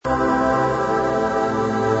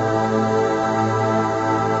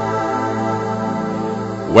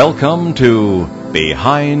Welcome to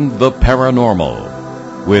Behind the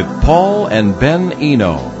Paranormal with Paul and Ben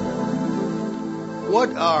Eno.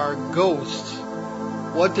 What are ghosts?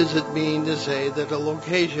 What does it mean to say that a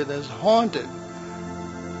location is haunted?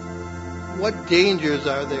 What dangers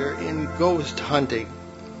are there in ghost hunting?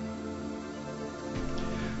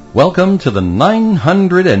 Welcome to the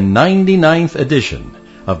 999th edition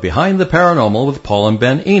of Behind the Paranormal with Paul and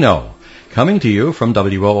Ben Eno. Coming to you from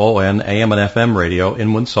WOON AM and FM radio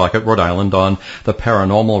in Woonsocket, Rhode Island on the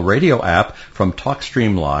Paranormal Radio app from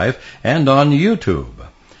TalkStream Live and on YouTube.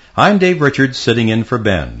 I'm Dave Richards sitting in for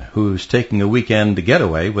Ben, who's taking a weekend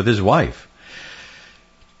getaway with his wife.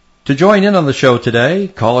 To join in on the show today,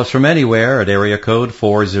 call us from anywhere at area code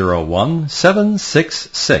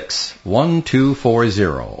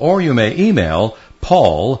 401-766-1240, or you may email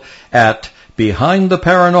Paul at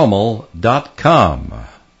behindtheparanormal.com.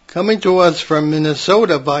 Coming to us from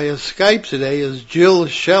Minnesota via Skype today is Jill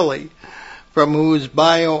Shelley, from whose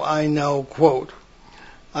bio I now quote,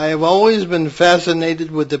 "I have always been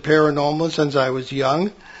fascinated with the paranormal since I was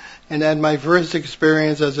young, and had my first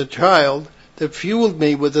experience as a child that fueled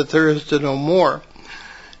me with a thirst to know more.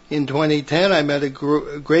 In 2010, I met a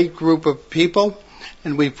great group of people,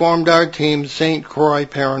 and we formed our team, St. Croix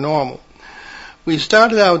Paranormal. We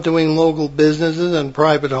started out doing local businesses and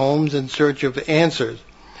private homes in search of answers.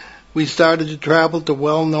 We started to travel to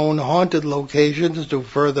well-known haunted locations to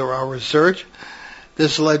further our research.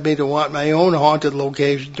 This led me to want my own haunted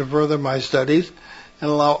location to further my studies and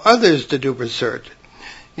allow others to do research.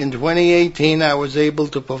 In 2018, I was able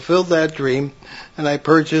to fulfill that dream, and I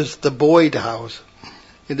purchased the Boyd House.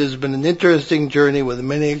 It has been an interesting journey with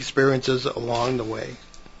many experiences along the way."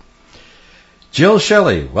 Jill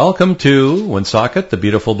Shelley, welcome to Woonsocket, the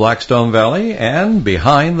beautiful Blackstone Valley, and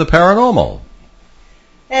Behind the Paranormal.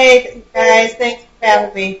 Hey, guys. Thanks for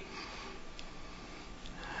having me.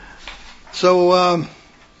 So,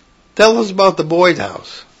 tell us about the Boyd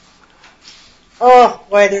House. Oh,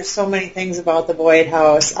 boy, there's so many things about the Boyd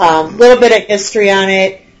House. A little bit of history on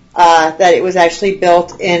it, that it was actually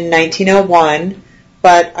built in 1901,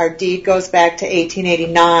 but our deed goes back to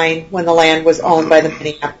 1889 when the land was owned by the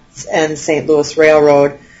Minneapolis and St. Louis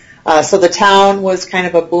Railroad. So the town was kind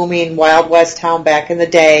of a booming Wild West town back in the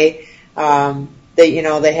day.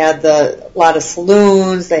 They had a lot of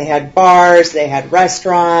saloons, they had bars, they had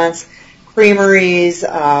restaurants, creameries,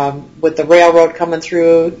 with the railroad coming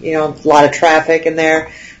through, a lot of traffic in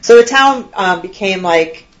there. So the town became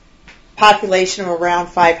like population of around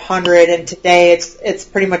 500, and today it's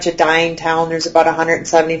pretty much a dying town. There's about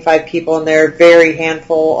 175 people in there, very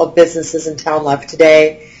handful of businesses in town left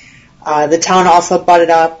today. The town also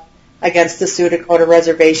butted up against the Sioux Dakota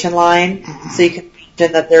reservation line, so you can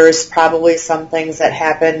that there is probably some things that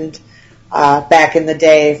happened back in the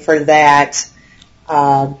day for that.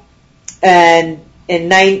 And we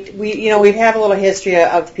have a little history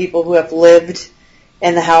of people who have lived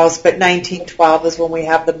in the house, but 1912 is when we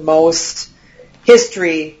have the most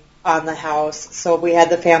history on the house. So we had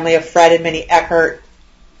the family of Fred and Minnie Eckert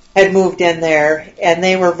had moved in there, and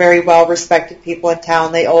they were very well respected people in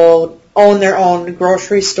town. They owned their own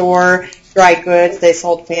grocery store, dry goods. They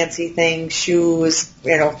sold fancy things, shoes,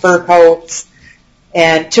 fur coats.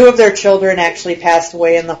 And two of their children actually passed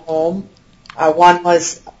away in the home. One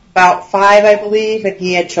was about 5, I believe, and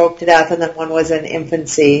he had choked to death, and then one was in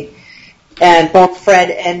infancy. And both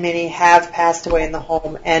Fred and Minnie have passed away in the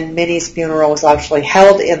home, and Minnie's funeral was actually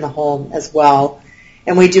held in the home as well.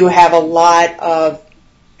 And we do have a lot of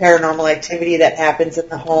paranormal activity that happens in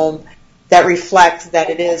the home that reflects that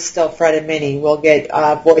it is still Fred and Minnie. We'll get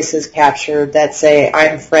voices captured that say,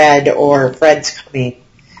 "I'm Fred," or "Fred's coming."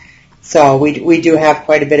 So we do have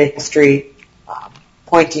quite a bit of history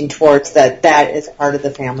pointing towards that is part of the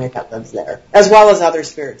family that lives there, as well as other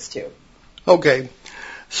spirits too. Okay.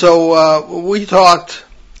 So we talked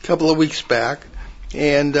a couple of weeks back,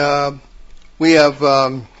 and we have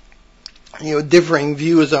differing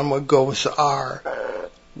views on what ghosts are.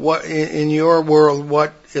 What in your world,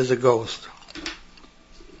 what is a ghost?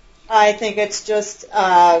 I think it's just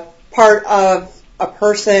part of a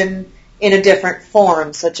person in a different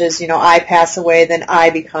form, such as, I pass away, then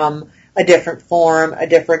I become a different form, a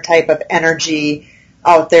different type of energy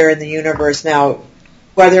out there in the universe. Now,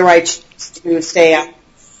 whether I choose to stay on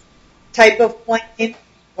type of plane,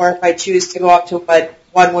 or if I choose to go up to what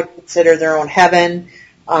one would consider their own heaven,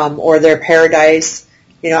 or their paradise,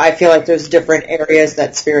 I feel like there's different areas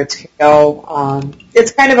that spirits can go.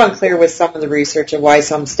 It's kind of unclear with some of the research of why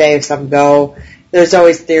some stay, some go. There's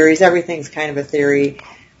always theories. Everything's kind of a theory.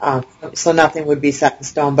 So nothing would be set in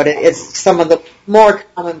stone, but it's some of the more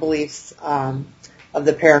common beliefs of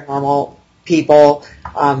the paranormal people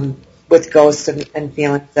with ghosts and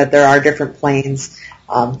feelings that there are different planes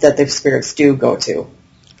that the spirits do go to.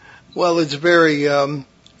 Well, it's very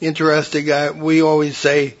interesting. We always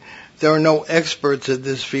say there are no experts in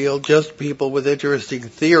this field, just people with interesting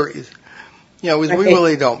theories. We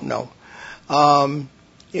really don't know.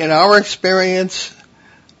 In our experience,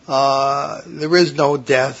 there is no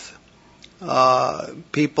death.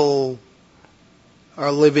 People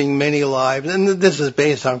are living many lives, and this is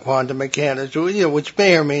based on quantum mechanics, which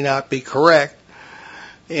may or may not be correct.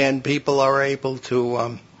 And people are able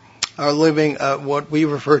to are living what we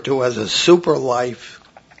refer to as a super life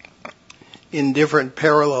in different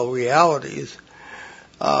parallel realities,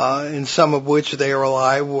 in some of which they are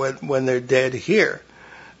alive when they're dead here.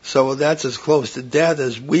 So that's as close to death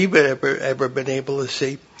as we've ever been able to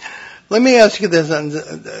see. Let me ask you this,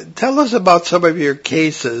 tell us about some of your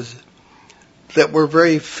cases that were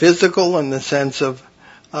very physical in the sense of,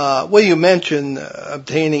 you mentioned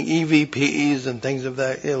obtaining EVPs and things of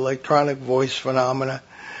that, electronic voice phenomena,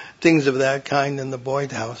 things of that kind in the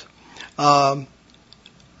Boyd house.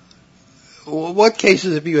 What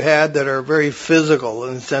cases have you had that are very physical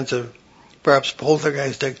in the sense of perhaps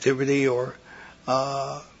poltergeist activity or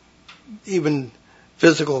even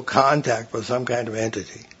physical contact with some kind of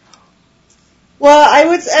entity? Well,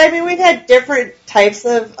 we've had different types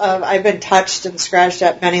of I've been touched and scratched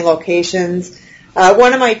at many locations.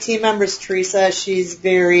 One of my team members, Teresa, she's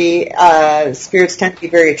very, spirits tend to be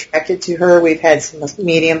very attracted to her. We've had some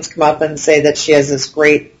mediums come up and say that she has this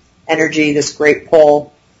great energy, this great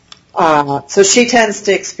pull. So she tends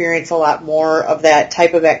to experience a lot more of that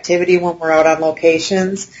type of activity when we're out on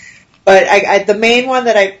locations. But the main one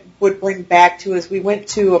that I would bring back to is we went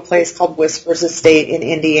to a place called Whispers Estate in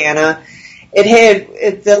Indiana.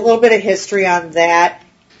 It's a little bit of history on that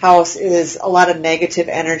house is a lot of negative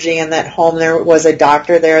energy in that home. There was a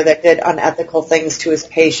doctor there that did unethical things to his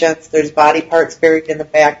patients. There's body parts buried in the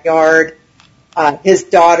backyard. His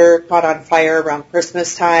daughter caught on fire around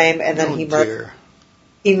Christmas time, and then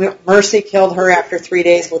he mercy killed her after 3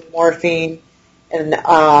 days with morphine. And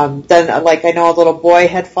then, like, I know a little boy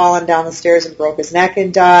had fallen down the stairs and broke his neck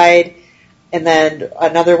and died. And then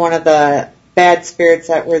another one of the bad spirits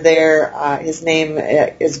that were there, his name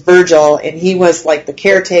is Virgil, and he was like the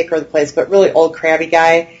caretaker of the place, but really old crabby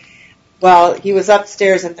guy. Well, he was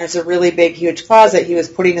upstairs, and there's a really big, huge closet. He was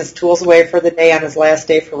putting his tools away for the day on his last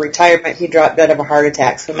day for retirement. He dropped dead of a heart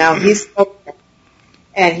attack. So now he's okay,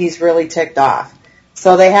 and he's really ticked off.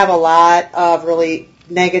 So they have a lot of really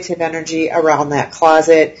negative energy around that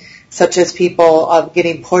closet, such as people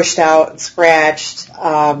getting pushed out and scratched,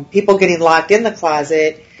 people getting locked in the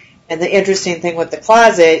closet. And the interesting thing with the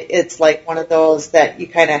closet, it's like one of those that you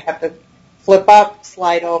kind of have to flip up,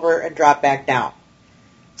 slide over, and drop back down.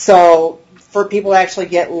 So for people to actually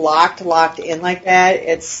get locked in like that,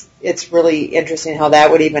 it's really interesting how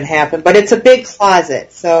that would even happen. But it's a big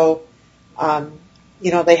closet, so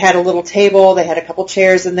they had a little table, they had a couple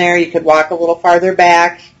chairs in there. You could walk a little farther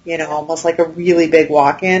back, almost like a really big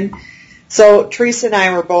walk-in. So Teresa and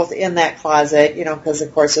I were both in that closet, because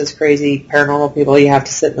of course as crazy paranormal people, you have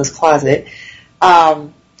to sit in this closet.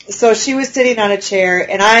 So she was sitting on a chair,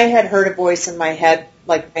 and I had heard a voice in my head,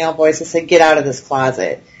 like male voice, that said, "Get out of this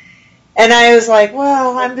closet." And I was like,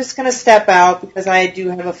 well, I'm just going to step out because I do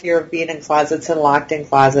have a fear of being in closets and locked in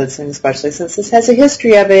closets, and especially since this has a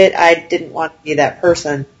history of it, I didn't want to be that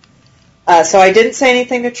person. So I didn't say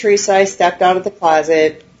anything to Teresa. I stepped out of the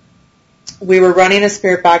closet. We were running a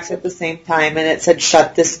spirit box at the same time, and it said,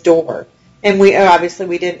 "Shut this door." And we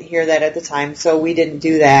didn't hear that at the time, so we didn't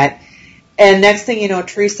do that. And next thing you know,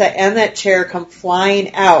 Teresa and that chair come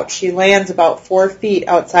flying out. She lands about 4 feet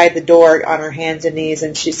outside the door on her hands and knees,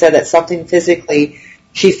 and she said that something physically,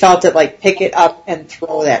 she felt it like pick it up and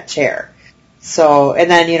throw that chair. So, and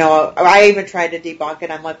then, I even tried to debunk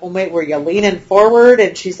it. I'm like, well, wait, were you leaning forward?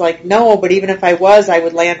 And she's like, no, but even if I was, I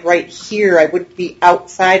would land right here. I wouldn't be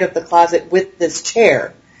outside of the closet with this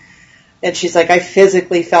chair. And she's like, I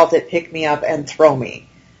physically felt it pick me up and throw me.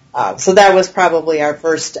 So that was probably our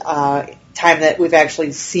first time that we've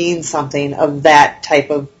actually seen something of that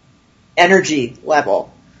type of energy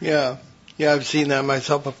level. Yeah, I've seen that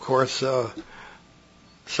myself, of course,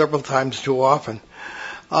 several times too often.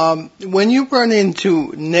 When you run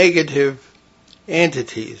into negative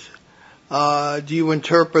entities, do you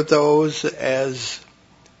interpret those as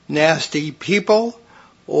nasty people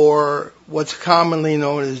or what's commonly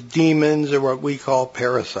known as demons or what we call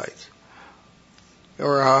parasites?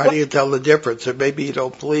 Or how do you tell the difference? Or maybe you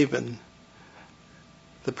don't believe in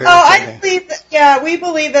the parasite. I believe that, we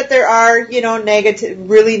believe that there are, negative,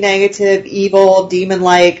 really negative, evil,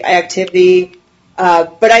 demon-like activity.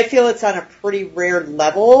 But I feel it's on a pretty rare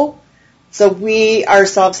level. So we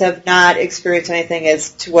ourselves have not experienced anything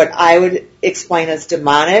as to what I would explain as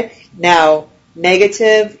demonic. Now,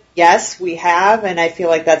 negative, yes, we have, and I feel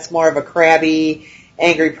like that's more of a crabby,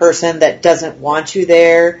 angry person that doesn't want you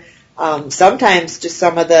there. Sometimes just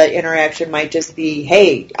some of the interaction might just be,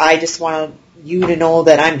 hey, I just want you to know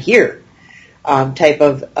that I'm here, type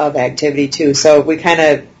of activity too. So we kind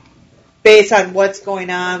of, based on what's going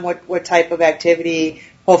on, what type of activity,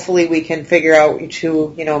 hopefully we can figure out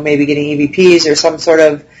to, maybe getting EVPs or some sort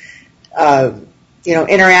of,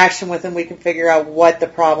 interaction with them. We can figure out what the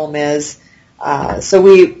problem is. So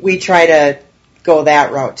we try to go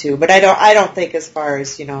that route too. But I don't think as far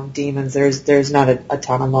as, demons, there's not a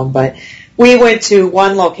ton of them. But we went to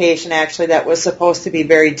one location actually that was supposed to be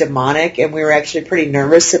very demonic, and we were actually pretty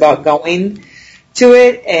nervous about going to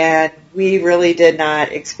it, and we really did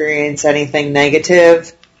not experience anything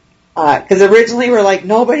negative. Because originally we're like,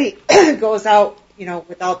 nobody goes out,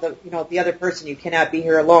 without the other person. You cannot be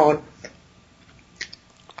here alone.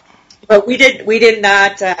 But we did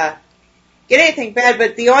not get anything bad.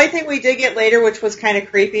 But the only thing we did get later, which was kind of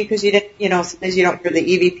creepy, because you didn't, sometimes you don't hear the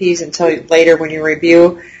EVPs until later when you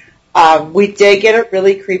review. We did get a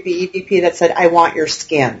really creepy EVP that said, "I want your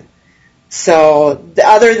skin." So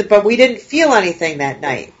but we didn't feel anything that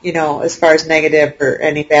night, as far as negative or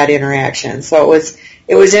any bad interaction. So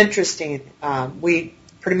it was interesting. We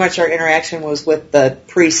pretty much, our interaction was with the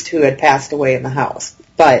priest who had passed away in the house,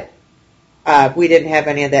 but we didn't have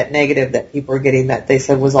any of that negative that people were getting that they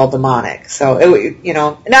said was all demonic. So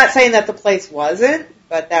not saying that the place wasn't,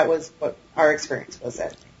 but that was what our experience was.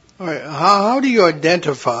 All right. How do you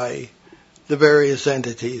identify the various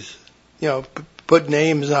entities? Put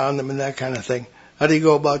names on them and that kind of thing. How do you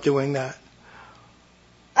go about doing that?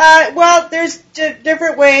 Well, there's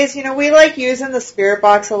different ways. We like using the spirit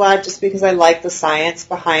box a lot just because I like the science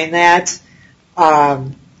behind that.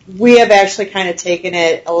 We have actually kind of taken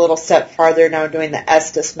it a little step farther now, doing the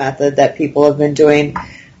Estes method that people have been doing.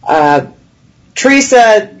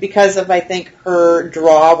 Teresa, because of, I think, her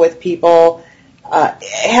draw with people,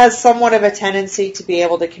 has somewhat of a tendency to be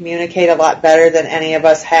able to communicate a lot better than any of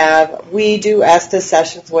us have. We do Estes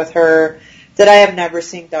sessions with her that I have never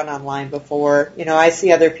seen done online before. I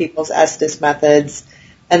see other people's Estes methods,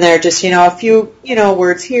 and they're just, a few,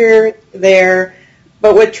 words here, there.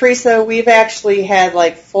 But with Teresa, we've actually had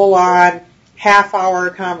like full-on half-hour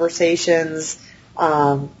conversations.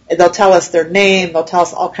 They'll tell us their name. They'll tell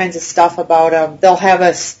us all kinds of stuff about them. They'll have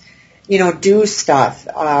us, do stuff.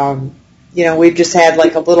 We've just had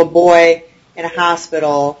like a little boy in a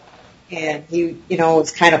hospital, and he,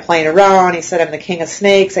 was kind of playing around. He said, "I'm the king of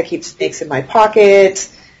snakes. I keep snakes in my pocket."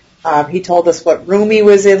 He told us what room he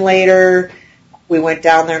was in later. We went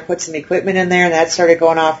down there and put some equipment in there, and that started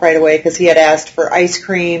going off right away because he had asked for ice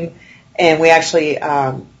cream. And we actually,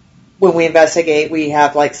 when we investigate, we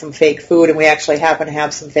have like some fake food, and we actually happen to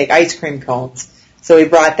have some fake ice cream cones. So we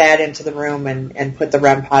brought that into the room and put the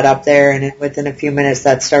REM pod up there, and within a few minutes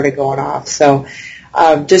that started going off. So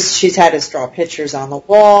she's had us draw pictures on the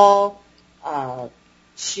wall.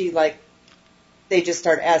 They just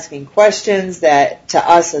start asking questions that to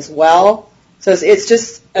us as well. So it's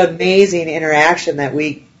just amazing interaction that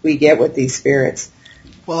we get with these spirits.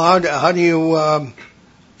 Well, how do you?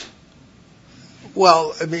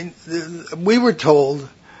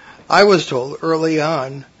 I was told early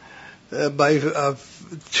on by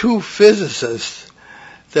two physicists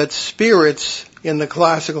that spirits in the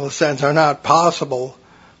classical sense are not possible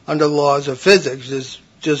under the laws of physics. It's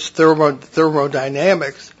just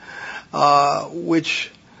thermodynamics,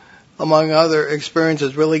 which, among other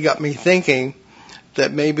experiences, really got me thinking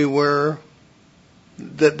that maybe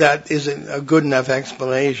that isn't a good enough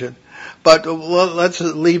explanation. But let's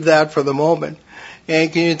leave that for the moment.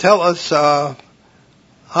 And can you tell us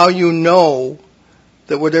how you know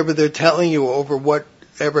that whatever they're telling you over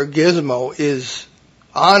whatever gizmo is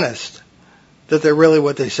honest, that they're really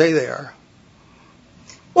what they say they are?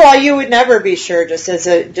 Well, you would never be sure,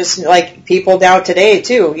 just like people now today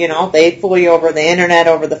too. They fool you over the internet,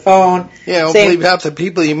 over the phone. Yeah, don't believe half the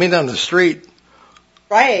people you meet on the street.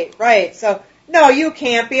 Right. So no, you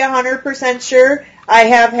can't be 100% sure. I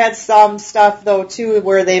have had some stuff though too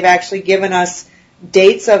where they've actually given us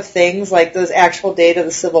dates of things, like those actual date of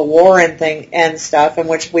the Civil War and stuff, and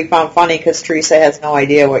which we found funny because Teresa has no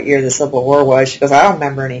idea what year the Civil War was. She goes, "I don't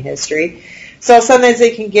remember any history." So sometimes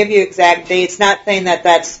they can give you exact dates, not saying that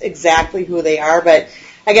that's exactly who they are, but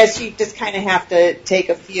I guess you just kind of have to take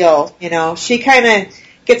a feel, She kind of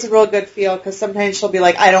gets a real good feel because sometimes she'll be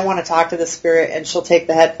like, "I don't want to talk to the spirit," and she'll take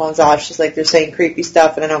the headphones off. She's like, "They're saying creepy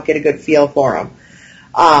stuff and I don't get a good feel for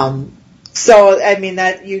them." So, I mean,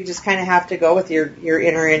 that you just kind of have to go with your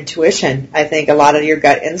inner intuition. I think a lot of your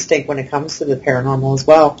gut instinct when it comes to the paranormal as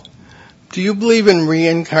well. Do you believe in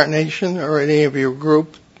reincarnation, or any of your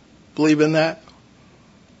group believe in that?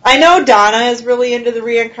 I know Donna is really into the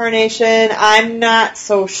reincarnation. I'm not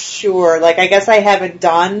so sure. Like, I guess I haven't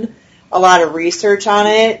done a lot of research on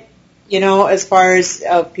it, as far as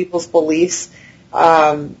people's beliefs.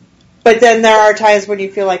 But then there are times when you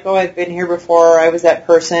feel like, oh, I've been here before, or I was that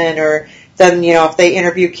person, or then, if they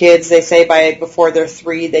interview kids, they say before they're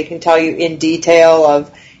 3, they can tell you in detail of,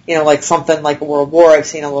 like something like a world war. I've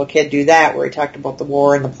seen a little kid do that where he talked about the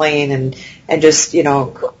war and the plane and just, so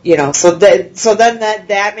then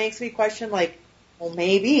that makes me question, like, well,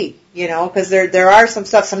 maybe, because there are some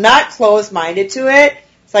stuff. So I'm not closed-minded to it.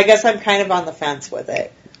 So I guess I'm kind of on the fence with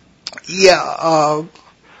it. Yeah.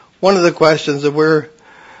 One of the questions that we're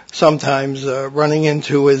sometimes running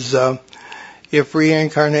into is if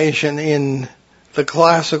reincarnation in the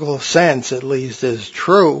classical sense, at least, is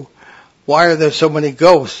true, why are there so many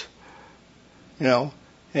ghosts?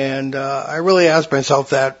 And I really asked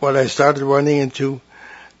myself that when I started running into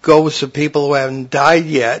ghosts of people who haven't died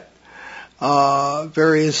yet. Several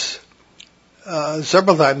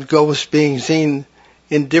times ghosts being seen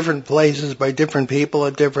in different places by different people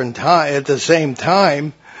at the same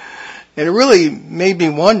time. And it really made me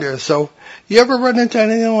wonder. So, you ever run into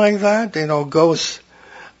anything like that? Ghosts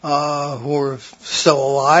who are still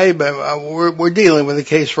alive? We're dealing with a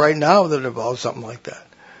case right now that involves something like that.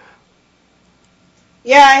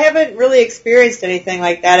 Yeah, I haven't really experienced anything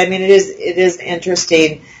like that. I mean, it is an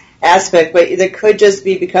interesting aspect, but it could just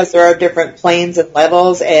be because there are different planes and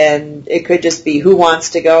levels, and it could just be who wants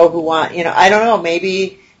to go, I don't know.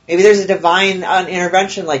 Maybe there's a divine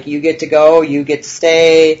intervention, like you get to go, you get to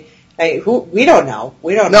stay. We don't know.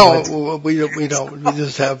 We don't know. No, we don't. We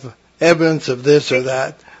just have evidence of this or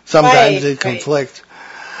that. Sometimes they conflict.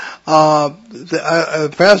 I'm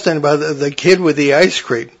fascinated by the kid with the ice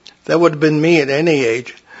cream. That would have been me at any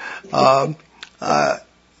age. Why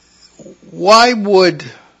would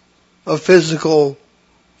a physical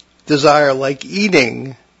desire like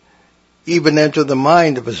eating even enter the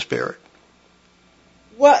mind of a spirit?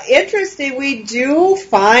 Well, interesting. We do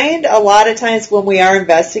find a lot of times when we are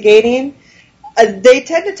investigating, they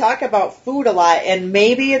tend to talk about food a lot, and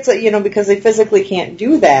maybe it's because they physically can't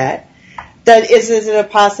do that. That is it a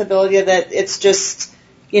possibility that it's just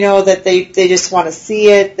that they just want to see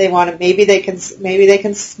it. They want to maybe they can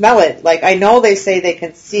smell it. Like, I know they say they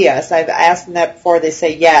can see us. I've asked them that before. They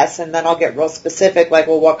say yes, and then I'll get real specific, like,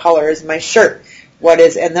 well, what color is my shirt?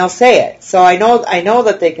 And they'll say it. So I know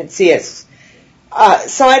that they can see us.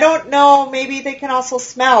 So I don't know. Maybe they can also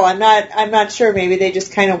smell. I'm not sure. Maybe they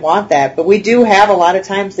just kind of want that. But we do have a lot of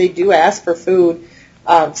times they do ask for food.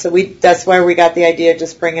 So that's why we got the idea of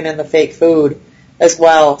just bringing in the fake food as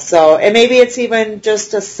well. So, and maybe it's even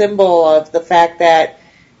just a symbol of the fact that,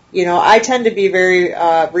 I tend to be very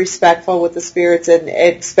respectful with the spirits, and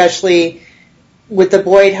especially with the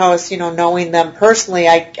Boyd House, knowing them personally,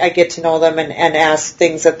 I get to know them and ask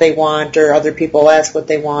things that they want, or other people ask what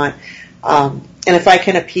they want. And if I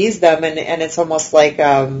can appease them, and it's almost like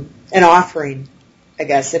an offering, I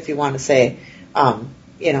guess, if you want to say, so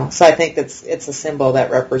I think it's a symbol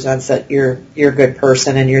that represents that you're a good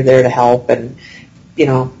person and you're there to help. And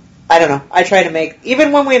I don't know. I try to make,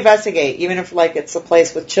 even when we investigate, even if like it's a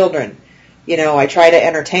place with children, I try to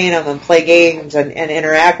entertain them and play games and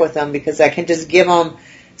interact with them, because I can just give them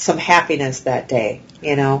some happiness that day.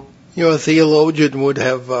 A theologian would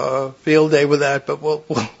have a field day with that, but we'll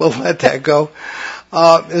let that go.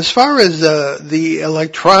 As far as the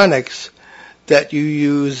electronics that you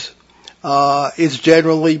use, it's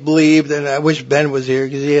generally believed, and I wish Ben was here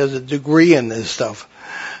because he has a degree in this stuff,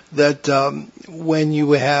 that when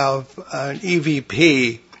you have an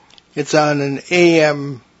EVP, it's on an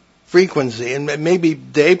AM frequency, and maybe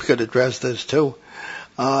Dave could address this too.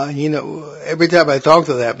 Every time I talk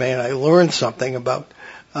to that man, I learn something about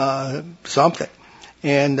something.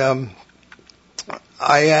 And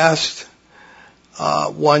I asked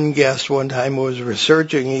one guest one time who was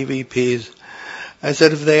researching EVPs, I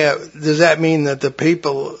said, does that mean that the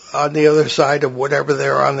people on the other side of whatever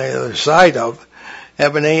they're on the other side of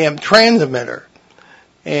have an AM transmitter?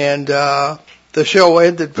 And the show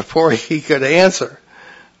ended before he could answer.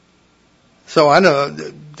 So I don't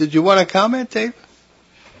know, did you want to comment, Dave?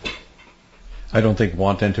 I don't think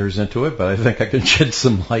want enters into it, but I think I can shed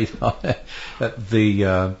some light on it.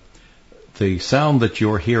 The sound that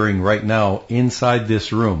you're hearing right now inside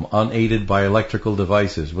this room, unaided by electrical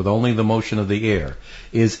devices, with only the motion of the air,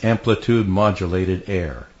 is amplitude modulated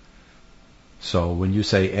air. So when you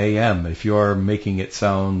say AM, if you're making it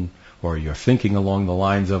sound or you're thinking along the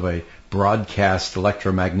lines of a broadcast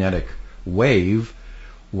electromagnetic wave,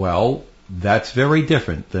 well, that's very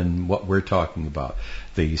different than what we're talking about.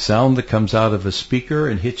 The sound that comes out of a speaker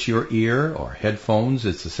and hits your ear, or headphones,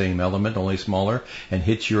 it's the same element, only smaller, and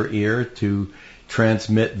hits your ear to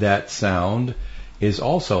transmit that sound, is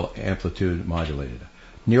also amplitude modulated.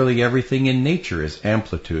 Nearly everything in nature is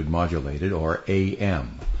amplitude modulated, or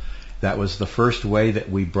AM. That was the first way that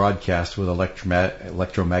we broadcast with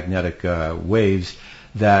electromagnetic waves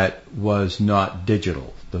that was not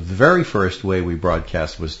digital. The very first way we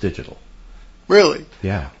broadcast was digital. Really?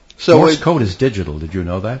 Yeah. So Morse code is digital. Did you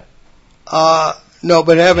know that? No,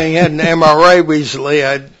 but having had an MRI recently,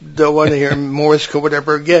 I don't want to hear Morse code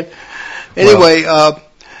ever again. Anyway,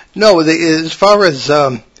 as far as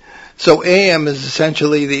so AM is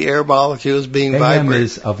essentially the air molecules being vibrated. AM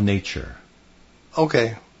is of nature.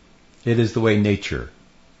 Okay. It is the way nature,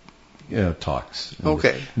 talks.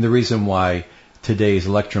 Okay. And the reason why today's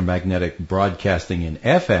electromagnetic broadcasting in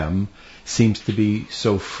FM seems to be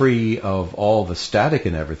so free of all the static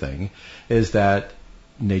and everything is that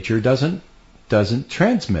nature doesn't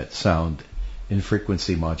transmit sound in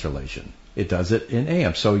frequency modulation. It does it in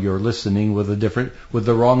AM. So you're listening with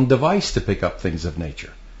the wrong device to pick up things of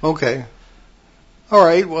nature. Okay. All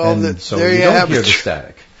right. Well, so there you you don't have hear it. the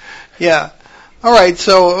static. Yeah. All right.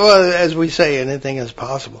 So as we say, anything is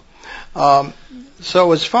possible.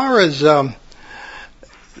 So as far as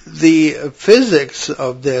the physics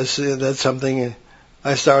of this, that's something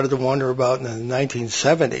I started to wonder about in the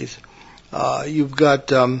 1970s. You've got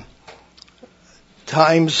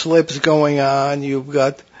time slips going on. You've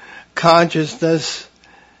got consciousness,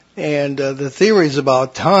 and the theories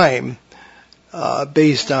about time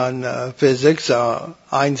based on physics,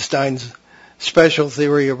 Einstein's special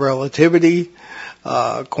theory of relativity,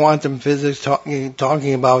 quantum physics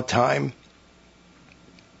talking about time,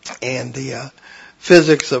 and the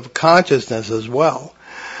physics of consciousness as well,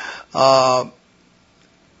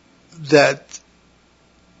 that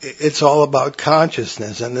it's all about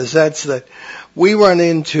consciousness in the sense that we run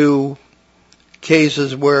into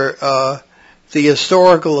cases where the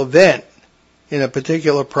historical event in a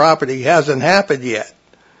particular property hasn't happened yet.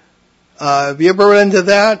 Have you ever run into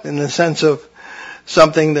that in the sense of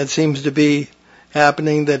something that seems to be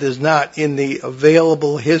happening that is not in the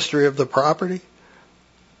available history of the property?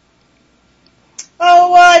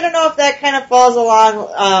 Oh, well, I don't know if that kind of falls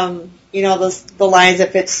along, the lines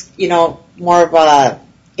if it's, more of a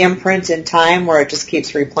imprint in time where it just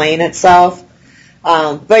keeps replaying itself.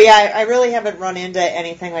 But yeah, I really haven't run into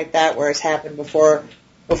anything like that where it's happened before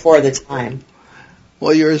the time.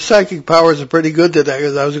 Well, your psychic powers are pretty good today,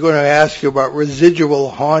 because I was going to ask you about residual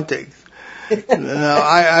hauntings. Now,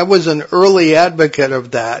 I was an early advocate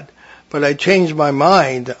of that, but I changed my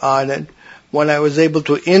mind on it when I was able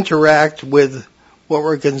to interact with what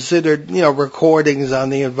were considered, recordings on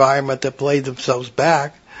the environment that played themselves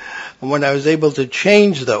back, and when I was able to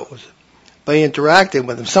change those by interacting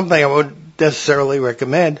with them, something I wouldn't necessarily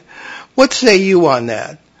recommend. What say you on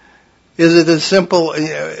that? Is it as simple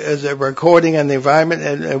as a recording on the environment,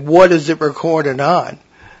 and what is it recorded on,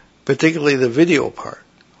 particularly the video part?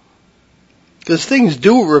 Because things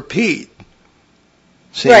do repeat.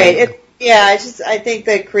 Right. I think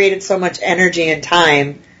that created so much energy and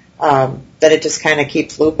time that it just kind of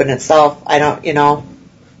keeps looping itself. I don't,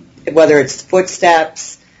 whether it's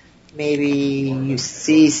footsteps, maybe you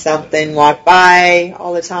see something walk by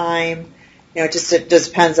all the time. It just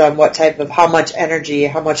depends on what type of, how much energy,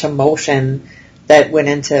 how much emotion that went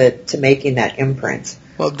into making that imprint.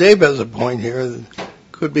 Well, Dave has a point here. It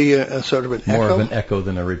could be a sort of an More echo. of an echo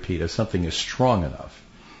than a repeat. If something is strong enough,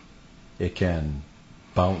 it can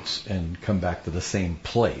bounce and come back to the same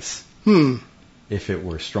place. If it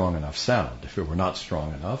were strong enough sound. If it were not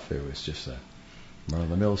strong enough, it was just a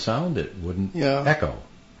run-of-the-mill sound, it wouldn't echo.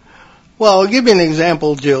 Well, I'll give you an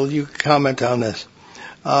example, Jill. You comment on this.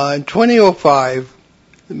 In 2005,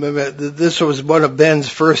 this was one of Ben's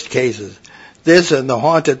first cases. This and the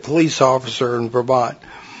haunted police officer in Vermont.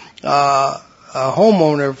 A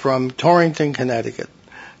homeowner from Torrington, Connecticut,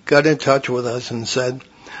 got in touch with us and said,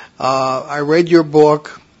 I read your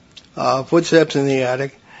book, Footsteps in the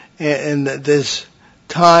Attic, and this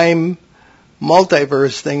time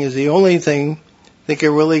multiverse thing is the only thing that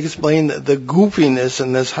can really explain the goofiness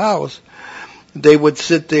in this house. They would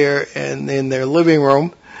sit there and in their living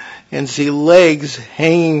room and see legs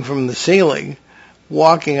hanging from the ceiling,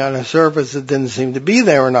 walking on a surface that didn't seem to be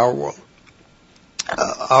there in our world.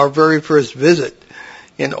 Our very first visit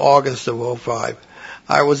in August of 2005,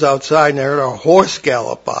 I was outside and I heard a horse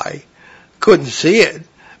gallop by. Couldn't see it,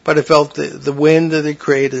 but I felt the wind that it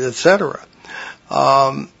created, etc.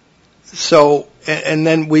 So, and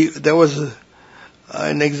then there was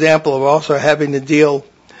an example of also having to deal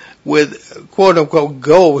with quote unquote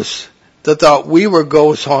ghosts that thought we were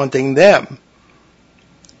ghosts haunting them.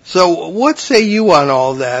 So what say you on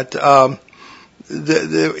all that? The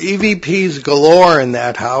EVPs galore in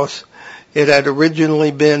that house. It had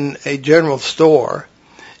originally been a general store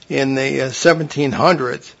in the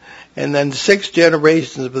 1700s, and then 6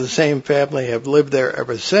 generations of the same family have lived there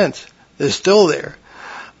ever since. They're still there.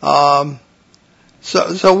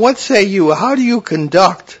 So what say you? How do you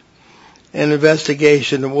conduct an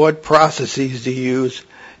investigation? What processes do you use,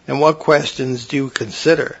 and what questions do you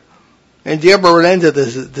consider? And do you ever run into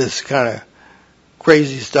this kind of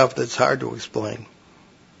crazy stuff that's hard to explain?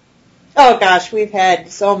 Oh gosh, we've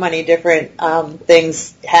had so many different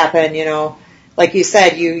things happen. You know, like you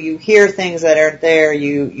said, you hear things that aren't there.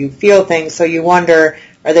 You feel things, so you wonder: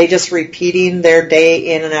 are they just repeating their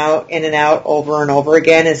day in and out, over and over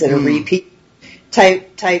again? Is it a repeat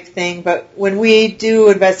type thing? But when we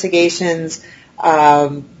do investigations,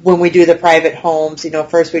 when we do the private homes, you know,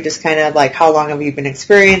 first we just kind of like, how long have you been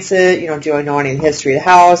experiencing it? You know, do I know any of the history of the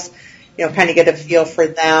house? You know, kind of get a feel for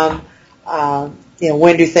them. You know,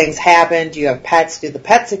 when do things happen? Do you have pets? Do the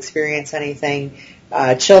pets experience anything?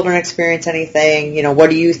 Children experience anything? You know,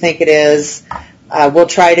 what do you think it is? We'll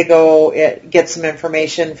try to go get some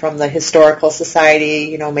information from the Historical Society.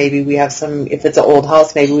 You know, maybe we have some, if it's an old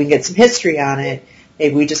house, maybe we can get some history on it.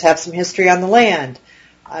 Maybe we just have some history on the land.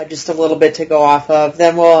 Just a little bit to go off of.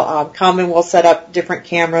 Then we'll come and we'll set up different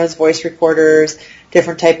cameras, voice recorders,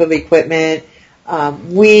 different type of equipment.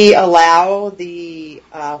 We allow the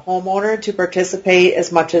homeowner to participate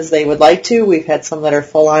as much as they would like to. We've had some that are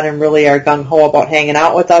full on and really are gung-ho about hanging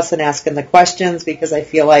out with us and asking the questions, because I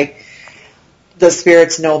feel like the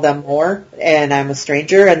spirits know them more, and I'm a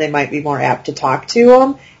stranger, and they might be more apt to talk to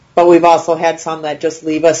them. But we've also had some that just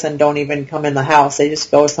leave us and don't even come in the house. They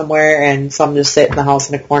just go somewhere, and some just sit in the house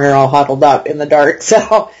in a corner all huddled up in the dark.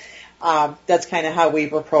 So that's kind of how we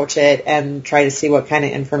approach it, and try to see what kind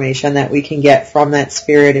of information that we can get from that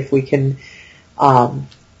spirit, if we can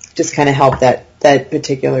just kind of help that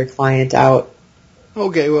particular client out.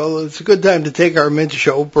 Okay, well, it's a good time to take our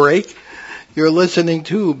mid-show break. You're listening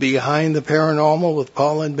to Behind the Paranormal with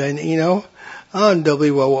Paul and Ben Eno on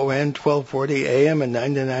WOON 1240 AM and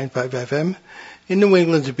 99.5 FM in New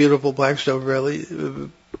England's beautiful Blackstone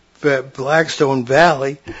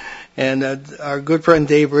Valley. And our good friend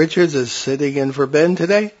Dave Richards is sitting in for Ben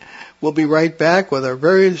today. We'll be right back with our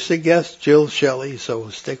very guest, Jill Shelley, so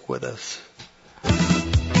stick with us.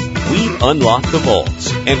 We've unlocked the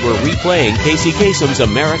vaults, and we're replaying Casey Kasem's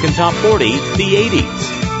American Top 40, the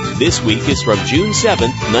 80s. This week is from June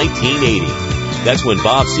 7th, 1980. That's when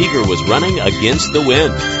Bob Seger was running against the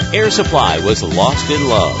wind. Air Supply was lost in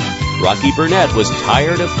love. Rocky Burnett was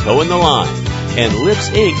tired of towing the line. And Lips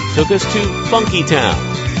Inc. took us to Funky Town.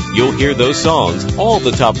 You'll hear those songs, all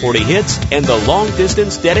the top 40 hits, and the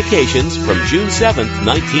long-distance dedications from June 7th,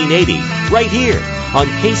 1980, right here on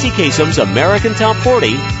Casey Kasem's American Top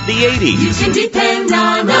 40, the 80s. You can depend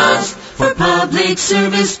on us for public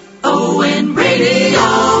service, ON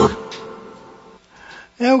Radio.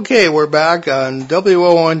 Okay, we're back on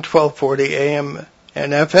WON 1240 AM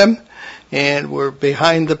and FM, and we're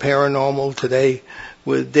Behind the Paranormal today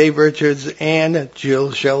with Dave Richards and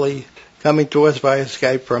Jill Shelley, coming to us via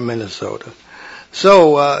Skype from Minnesota.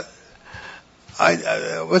 So,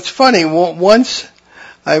 what's funny, once,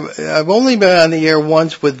 I've only been on the air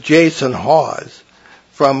once with Jason Hawes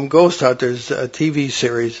from Ghost Hunters TV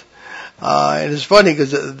series. And it's funny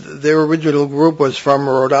because their original group was from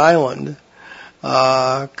Rhode Island,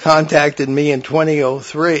 contacted me in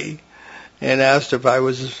 2003 and asked if I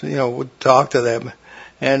was, would talk to them.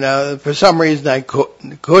 And, for some reason I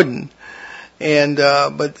couldn't. And,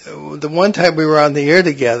 but the one time we were on the air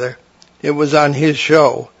together, it was on his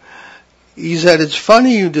show. He said, it's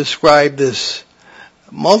funny you describe this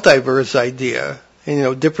multiverse idea,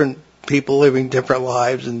 and, different people living different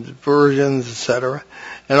lives and versions, etc.,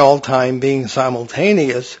 and all time being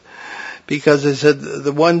simultaneous. Because they said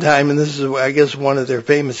the one time, and this is, I guess, one of their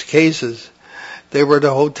famous cases, they were at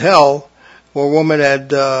a hotel where a woman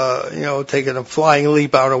had, taken a flying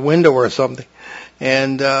leap out a window or something.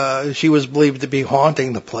 And she was believed to be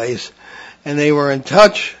haunting the place. And they were in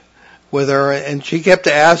touch with her, and she kept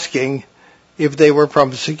asking if they were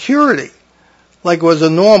from security, like it was a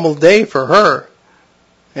normal day for her,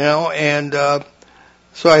 And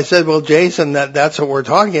so I said, well, Jason, that's what we're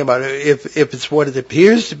talking about. If it's what it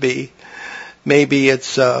appears to be, maybe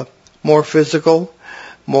it's more physical,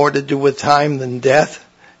 more to do with time than death,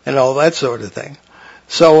 and all that sort of thing.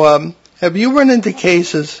 So have you run into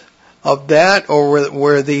cases of that, or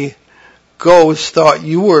where the ghosts thought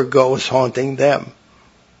you were ghosts haunting them.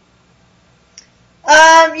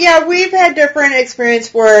 Yeah, we've had different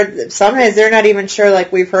experience where sometimes they're not even sure,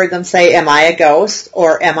 like we've heard them say, am I a ghost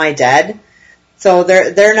or am I dead? So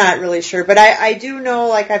they're not really sure. But I do know,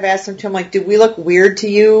 like I've asked them to, I'm like, do we look weird to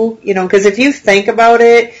you? You know, because if you think about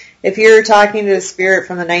it, if you're talking to a spirit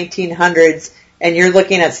from the 1900s and you're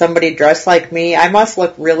looking at somebody dressed like me, I must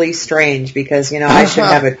look really strange because, you know, I should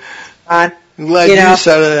have it on. I'm glad you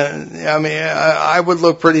said it. I mean, I would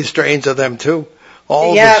look pretty strange to them too.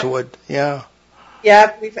 All of us would, yeah.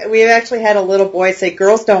 Yeah, we've actually had a little boy say,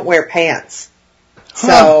 girls don't wear pants.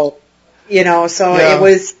 So, you know, it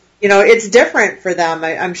was, you know, it's different for them.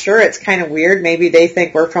 I'm sure it's kind of weird. Maybe they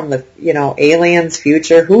think we're from the, you know, aliens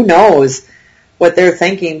future. Who knows what they're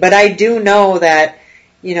thinking. But I do know that,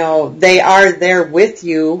 you know, they are there with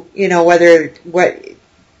you, you know,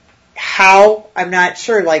 how, I'm not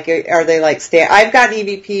sure. Like, are they like, I've gotten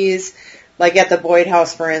EVPs. Like at the Boyd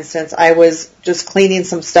house, for instance, I was just cleaning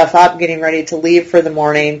some stuff up, getting ready to leave for the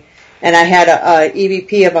morning, and I had a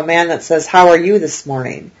EVP of a man that says, how are you this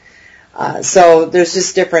morning? So there's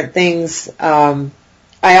just different things. I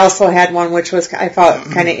also had one which was, I thought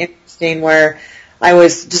kind of interesting, where I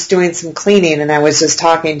was just doing some cleaning and I was just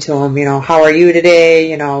talking to him, you know, how are you today?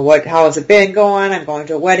 You know, how has it been going? I'm going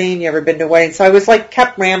to a wedding. You ever been to a wedding? So I was like,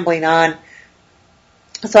 kept rambling on.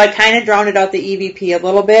 So I kind of drowned out the EVP a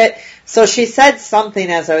little bit. So she said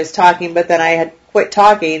something as I was talking, but then I had quit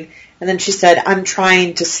talking, and then she said, I'm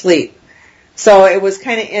trying to sleep. So it was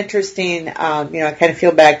kind of interesting. You know, I kind of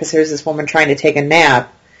feel bad because there's this woman trying to take a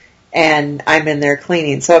nap, and I'm in there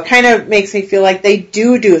cleaning. So it kind of makes me feel like they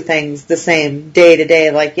do things the same day to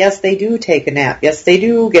day. Like, yes, they do take a nap. Yes, they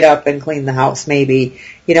do get up and clean the house maybe.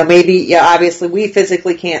 You know, obviously we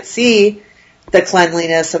physically can't see the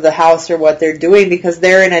cleanliness of the house or what they're doing because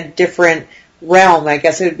they're in a different realm. I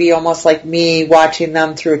guess it would be almost like me watching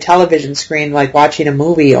them through a television screen, like watching a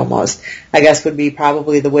movie almost, I guess would be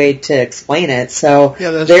probably the way to explain it. So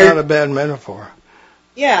yeah, that's not a bad metaphor.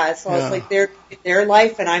 Yeah, so it's like their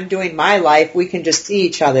life and I'm doing my life. We can just see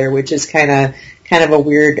each other, which is kind of a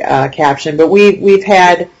weird caption. But we've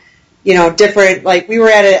had, you know, different, like we were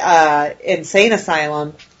at a insane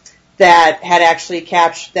asylum that had actually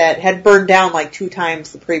that had burned down like 2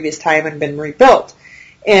 times the previous time and been rebuilt.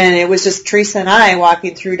 And it was just Teresa and I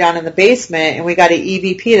walking through down in the basement, and we got an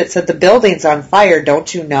EVP that said, the building's on fire,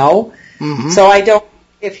 don't you know? Mm-hmm. So I don't,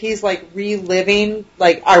 if he's like reliving,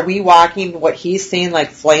 like, are we walking what he's seeing, like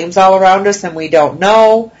flames all around us, and we don't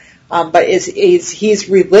know? But he's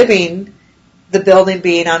reliving the building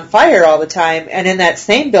being on fire all the time. And in that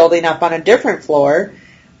same building up on a different floor,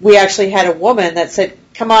 we actually had a woman that said,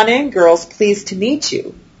 come on in, girls, pleased to meet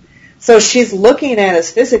you. So she's looking at us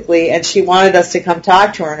physically, and she wanted us to come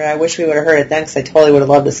talk to her, and I wish we would have heard it then because I totally would have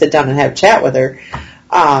loved to sit down and have a chat with her.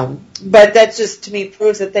 But that just, to me,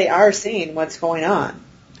 proves that they are seeing what's going on.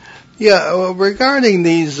 Yeah, well, regarding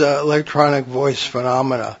these electronic voice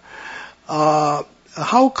phenomena,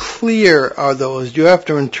 how clear are those? Do you have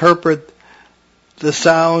to interpret the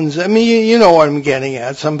sounds? I mean, you know what I'm getting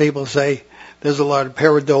at. Some people say there's a lot of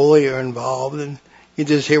pareidolia involved, and you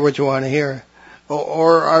just hear what you want to hear.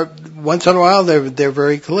 Or once in a while they're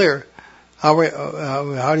very clear.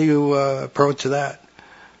 How do you approach that?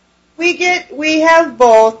 We have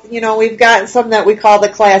both. You know, we've gotten some that we call the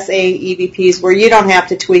Class A EVPs, where you don't have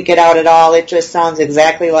to tweak it out at all. It just sounds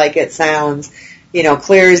exactly like it sounds. You know,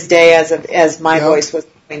 clear as day as my voice was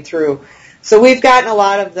coming through. So we've gotten a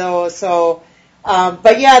lot of those. So.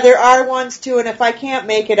 But yeah, there are ones too, and if I can't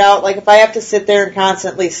make it out, like if I have to sit there and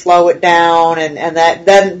constantly slow it down and that,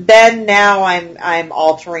 then now I'm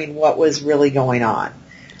altering what was really going on.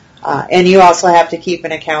 And you also have to keep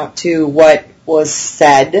an account to what was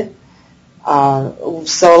said.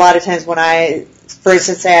 So a lot of times when I, for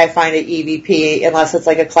instance, say I find an EVP, unless it's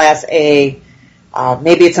like a Class A,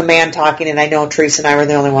 maybe it's a man talking and I know Teresa and I were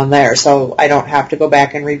the only one there, so I don't have to go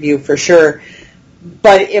back and review for sure.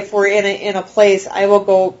 But if we're in a place, I will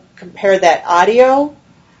go compare that audio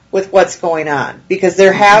with what's going on. Because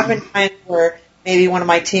there have been times where maybe one of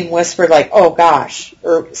my team whispered like, oh gosh,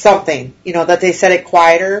 or something, you know, that they said it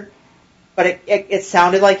quieter, but it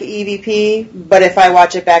sounded like an EVP. But if I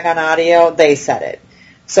watch it back on audio, they said it.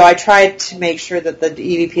 So I try to make sure that the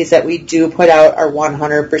EVPs that we do put out are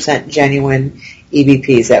 100% genuine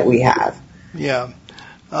EVPs that we have. Yeah.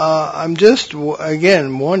 I'm just,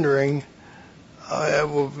 again, wondering,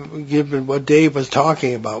 given what Dave was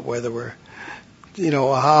talking about, whether we're, you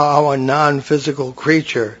know, how a non-physical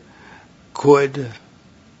creature could,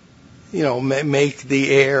 you know, make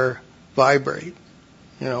the air vibrate,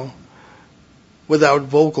 you know, without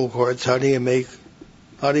vocal cords. How do you make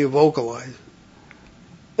How do you vocalize?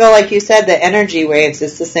 So like you said, the energy waves,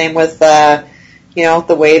 it's the same with, the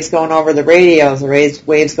waves going over the radios, the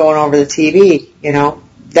waves going over the TV,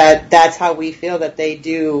 that's how we feel that they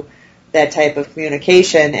do that type of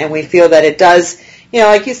communication, and we feel that it does,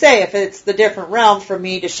 like you say, if it's the different realm, for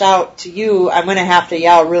me to shout to you, I'm going to have to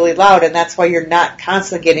yell really loud, and that's why you're not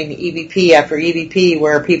constantly getting EVP after EVP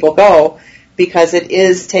where people go, because it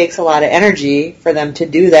takes a lot of energy for them to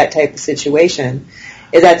do that type of situation.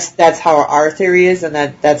 That's how our theory is, and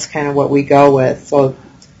that's kind of what we go with. So,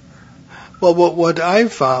 well, what I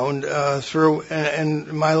found through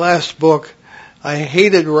and my last book, I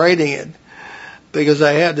hated writing it because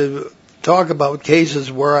I had to talk about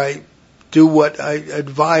cases where I do what I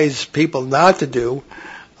advise people not to do.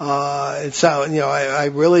 I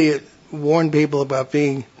really warn people about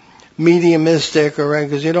being mediumistic,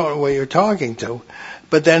 because you don't know what you're talking to.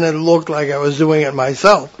 But then it looked like I was doing it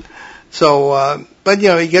myself. So, but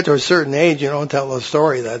you get to a certain age, you don't tell a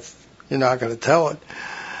story you're not going to tell it.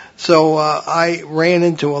 So I ran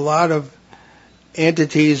into a lot of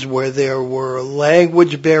entities where there were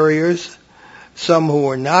language barriers, some who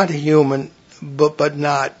were not human, but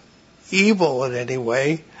not evil in any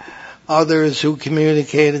way, others who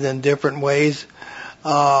communicated in different ways.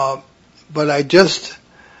 But I just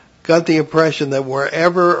got the impression that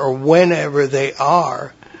wherever or whenever they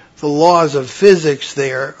are, the laws of physics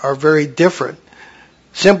there are very different,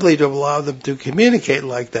 simply to allow them to communicate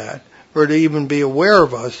like that, or to even be aware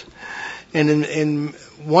of us. And in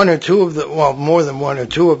one or two of more than one or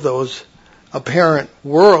two of those apparent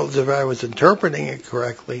worlds, if I was interpreting it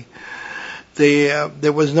correctly,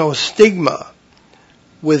 there was no stigma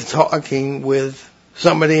with talking with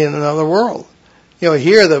somebody in another world.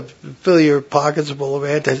 Here they fill your pockets full of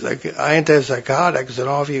antipsychotics and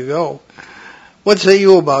off you go. What say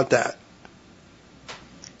you about that?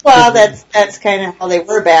 Well, that's kind of how they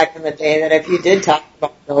were back in the day, that if you did talk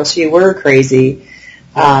about those, you were crazy.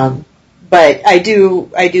 But I do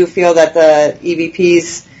feel that the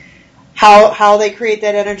EVPs, how they create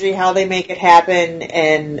that energy, how they make it happen,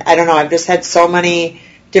 and I don't know, I've just had so many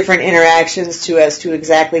different interactions as to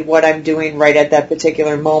exactly what I'm doing right at that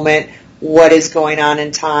particular moment, what is going on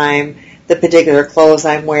in time, the particular clothes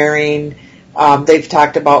I'm wearing. They've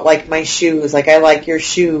talked about, like, my shoes, like, I like your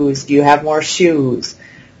shoes, do you have more shoes?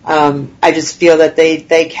 I just feel that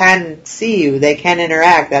they can see you, they can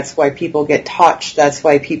interact, that's why people get touched, that's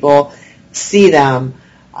why people see them.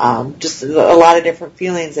 Just a lot of different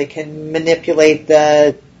feelings. They can manipulate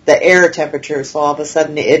the air temperature, so all of a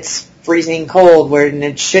sudden it's freezing cold where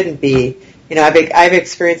it shouldn't be. I've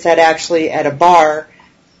experienced that actually at a bar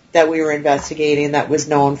that we were investigating that was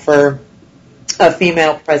known for a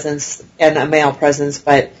female presence and a male presence,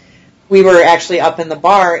 but we were actually up in the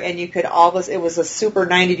bar, and you could it was a super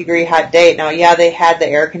 90-degree hot day. Now, yeah, they had the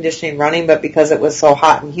air conditioning running, but because it was so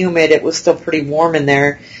hot and humid, it was still pretty warm in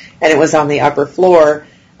there, and it was on the upper floor,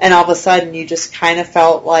 and all of a sudden you just kind of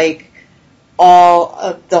felt like all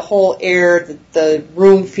of the whole air, the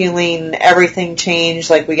room feeling, everything changed,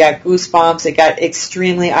 like we got goosebumps, it got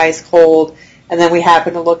extremely ice cold, and then we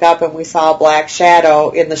happened to look up and we saw a black shadow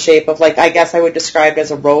in the shape of, like, I guess I would describe it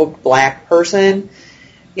as a robed black person,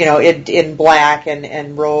 in black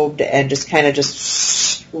and robed, and just kind of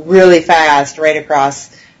just really fast right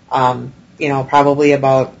across, probably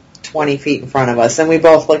about 20 feet in front of us. And we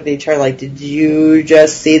both looked at each other like, did you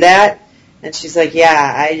just see that? And she's like,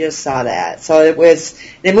 yeah, I just saw that. So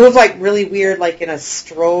they moved like really weird, like in a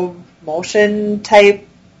strobe motion type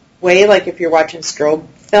way, like if you're watching strobe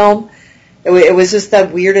film. It was just the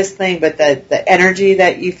weirdest thing, but the energy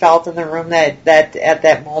that you felt in the room that at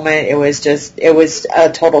that moment, it was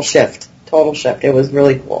a total shift. It was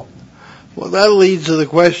really cool. Well, that leads to the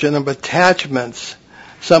question of attachments,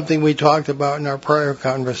 something we talked about in our prior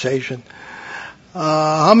conversation.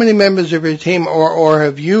 How many members of your team or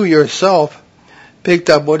have you yourself picked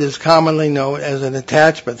up what is commonly known as an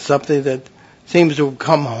attachment, something that seems to have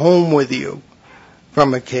come home with you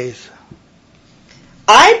from a case?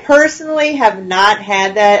 I personally have not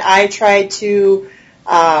had that. I try to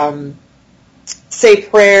say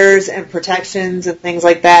prayers and protections and things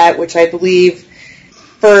like that, which I believe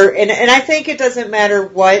and I think it doesn't matter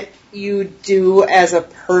what you do as a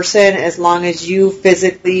person, as long as you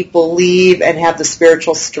physically believe and have the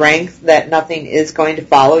spiritual strength that nothing is going to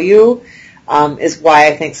follow you, is why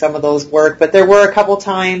I think some of those work. But there were a couple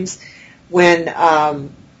times when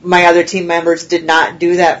my other team members did not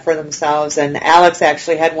do that for themselves, and Alex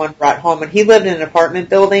actually had one brought home, and he lived in an apartment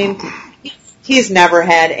building. He's never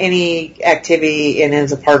had any activity in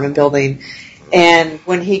his apartment building, and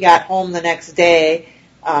when he got home the next day,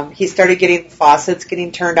 he started getting faucets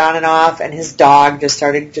getting turned on and off, and his dog just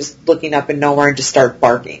started just looking up and nowhere and just started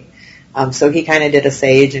barking. So he kind of did a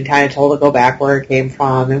sage and kind of told her to go back where it came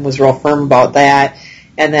from and was real firm about that.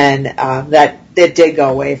 And then that it did go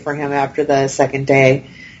away for him after the second day.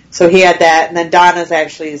 So he had that. And then Donna's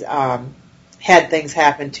actually had things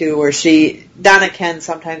happen too where Donna can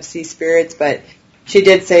sometimes see spirits, but she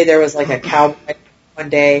did say there was like a cowboy one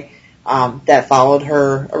day that followed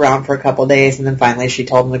her around for a couple of days, and then finally she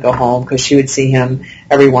told him to go home because she would see him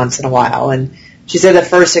every once in a while. And she said the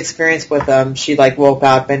first experience with him, she like woke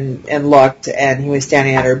up and looked, and he was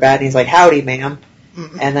standing at her bed, and he's like, "Howdy, ma'am,"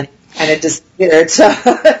 and then kind of disappeared.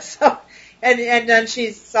 And then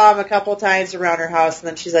she saw him a couple of times around her house, and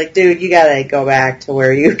then she's like, "Dude, you gotta go back to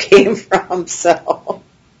where you came from." So,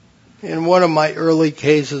 in one of my early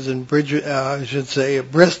cases in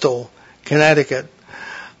Bristol, Connecticut,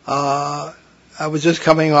 I was just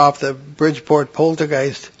coming off the Bridgeport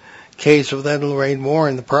poltergeist case with Ed and Lorraine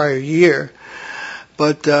Warren the prior year.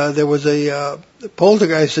 But there was a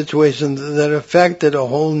poltergeist situation that affected a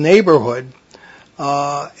whole neighborhood.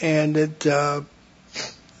 And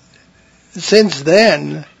since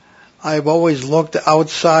then, I've always looked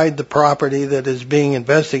outside the property that is being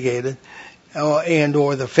investigated and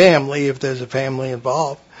or the family, if there's a family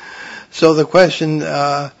involved. So the question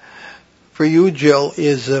for you, Jill,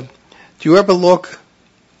 is do you ever look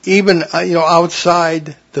even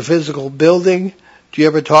outside the physical building? Do you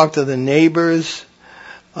ever talk to the neighbors?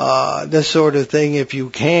 This sort of thing, if you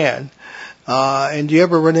can. And do you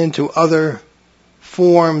ever run into other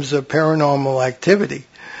forms of paranormal activity?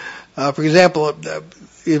 For example,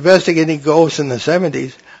 investigating ghosts in the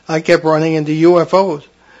 70s, I kept running into UFOs.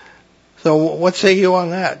 So what say you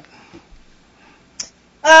on that?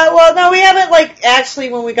 Well, no, we haven't, actually,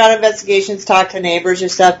 when we got investigations, talked to neighbors or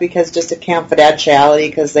stuff, because just a confidentiality,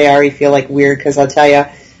 because they already feel weird, because I'll tell you,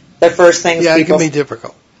 the first things it can be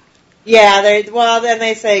difficult. Yeah, then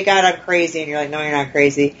they say, God, I'm crazy, and you're like, no, you're not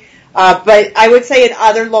crazy. But I would say in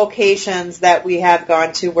other locations that we have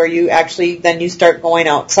gone to where you actually, then you start going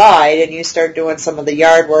outside and you start doing some of the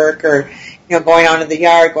yard work, or, going out in the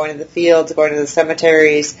yard, going to the fields, going to the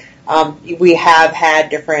cemeteries. We have had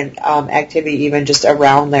different activity even just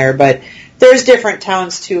around there, but there's different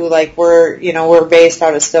towns too. We're based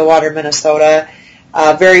out of Stillwater, Minnesota.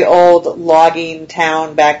 Very old logging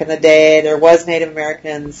town back in the day. There was Native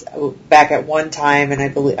Americans back at one time, and I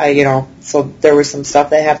believe, so there was some stuff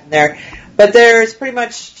that happened there. But there's pretty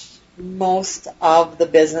much most of the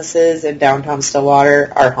businesses in downtown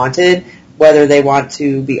Stillwater are haunted, whether they want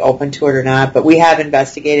to be open to it or not. But we have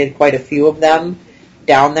investigated quite a few of them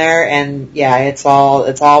down there, and yeah, it's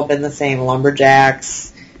all been the same.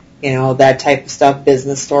 Lumberjacks, that type of stuff,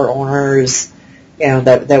 business store owners,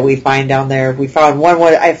 that we find down there. We found one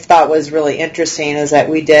what I thought was really interesting is that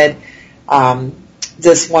we did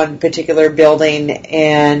this one particular building,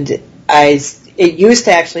 and it used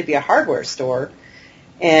to actually be a hardware store,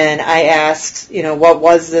 and I asked, what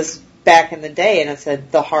was this back in the day, and it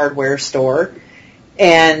said the hardware store,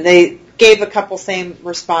 and they gave a couple same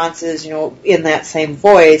responses, in that same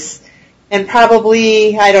voice. And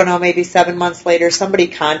probably, I don't know, maybe 7 months later, somebody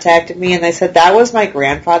contacted me and they said that was my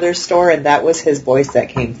grandfather's store and that was his voice that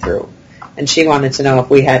came through. And she wanted to know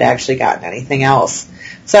if we had actually gotten anything else.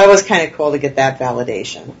 So it was kind of cool to get that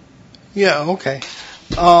validation. Yeah, okay.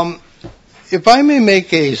 If I may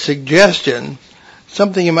make a suggestion,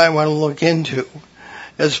 something you might want to look into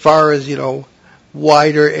as far as,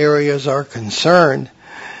 wider areas are concerned,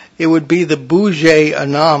 it would be the Bouguer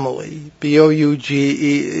anomaly,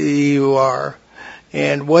 Bougueur.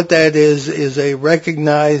 And what that is a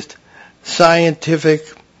recognized scientific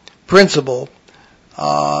principle.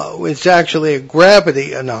 It's actually a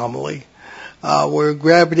gravity anomaly, where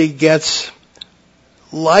gravity gets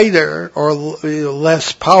lighter or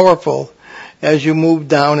less powerful as you move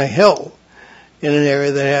down a hill in an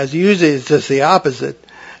area that has, usually it's just the opposite.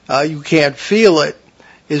 You can't feel it.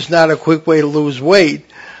 It's not a quick way to lose weight.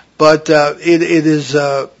 But it is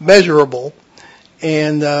measurable,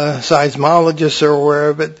 and seismologists are aware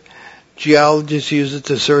of it. Geologists use it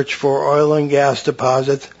to search for oil and gas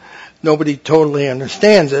deposits. Nobody totally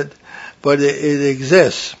understands it, but it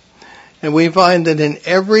exists. And we find that in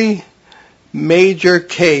every major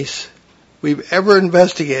case we've ever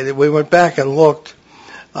investigated, we went back and looked,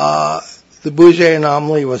 the Bouguer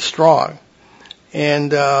anomaly was strong.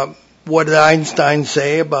 And what did Einstein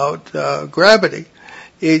say about gravity?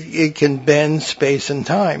 It can bend space and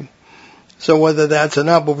time. So whether that's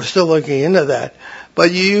enough, but we're still looking into that.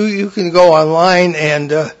 But you can go online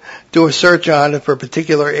and do a search on it for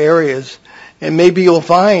particular areas, and maybe you'll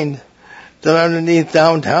find that underneath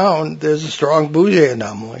downtown there's a strong bougie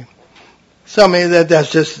anomaly. So I mean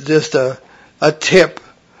that's just a tip,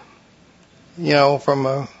 from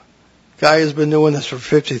a guy who's been doing this for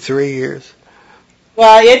 53 years.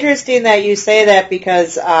 Well, interesting that you say that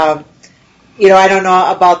because, I don't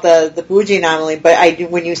know about the bougie anomaly, but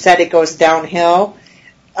when you said it goes downhill,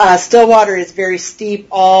 Stillwater is very steep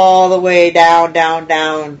all the way down.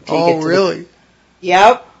 Oh, really?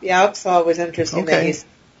 Yep. So it was interesting that you.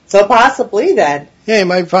 So possibly then. Yeah, you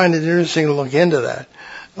might find it interesting to look into that.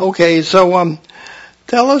 Okay, so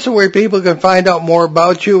tell us where people can find out more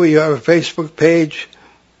about you. You have a Facebook page.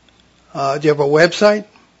 Do you have a website?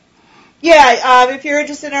 Yeah, if you're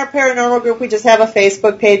interested in our paranormal group, we just have a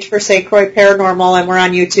Facebook page for St. Croix Paranormal, and we're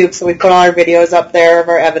on YouTube, so we put all our videos up there of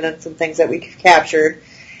our evidence and things that we captured.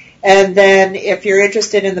 And then if you're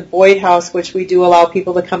interested in the Boyd House, which we do allow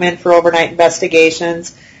people to come in for overnight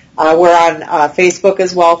investigations, we're on Facebook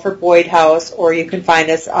as well for Boyd House, or you can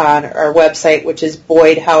find us on our website, which is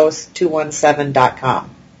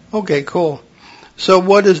boydhouse217.com. Okay, cool. So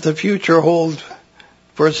what does the future hold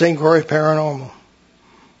for St. Croix Paranormal?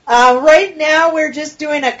 Right now, we're just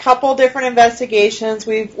doing a couple different investigations.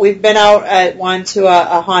 We've been out at one to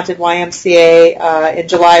a haunted YMCA. In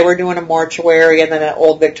July, we're doing a mortuary, and then an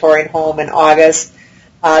old Victorian home in August.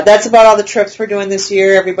 That's about all the trips we're doing this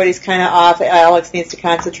year. Everybody's kind of off. Alex needs to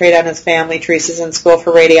concentrate on his family. Teresa's in school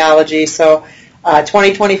for radiology. So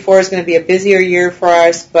 2024 is going to be a busier year for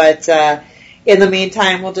us, but in the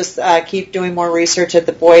meantime, we'll just keep doing more research at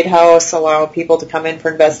the Boyd House, allow people to come in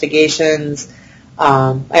for investigations.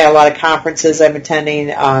 I have a lot of conferences I'm attending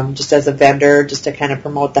just as a vendor, just to kind of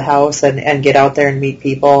promote the house and get out there and meet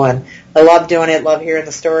people. And I love doing it, love hearing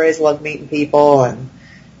the stories, love meeting people, and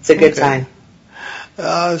it's a good time.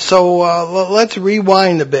 So let's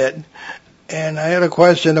rewind a bit. And I had a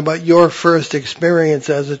question about your first experience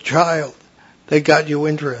as a child that got you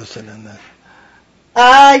interested in this.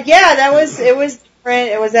 It was different.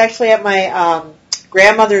 It was actually at my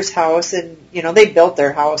grandmother's house, and they built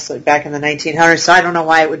their house back in the 1900s, so I don't know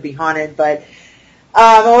why it would be haunted, but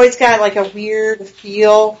always got like a weird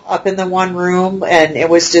feel up in the one room, and it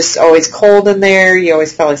was just always cold in there. You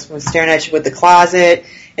always felt like someone was staring at you with the closet,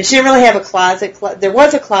 and she didn't really have a closet. There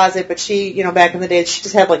was a closet, but she, back in the day, she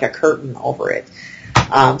just had like a curtain over it.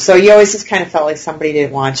 So you always just kind of felt like somebody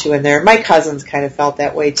didn't want you in there. My cousins kind of felt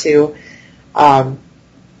that way too.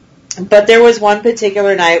 But there was one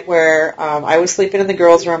particular night where I was sleeping in the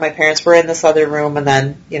girls' room. My parents were in this other room, and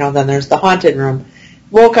then there's the haunted room.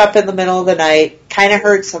 Woke up in the middle of the night, kind of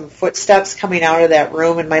heard some footsteps coming out of that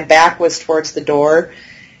room, and my back was towards the door.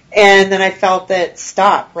 And then I felt it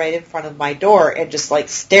stop right in front of my door and just like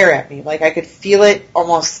stare at me. Like I could feel it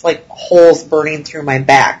almost like holes burning through my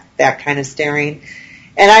back, that kind of staring.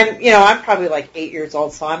 And I'm probably like 8 years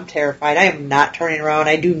old, so I'm terrified. I am not turning around.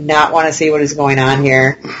 I do not want to see what is going on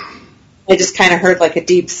here. I just kind of heard like a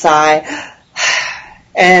deep sigh,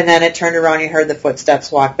 and then it turned around and you heard the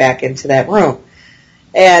footsteps walk back into that room.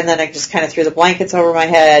 And then I just kind of threw the blankets over my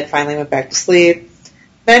head, finally went back to sleep.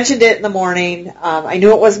 Mentioned it in the morning. I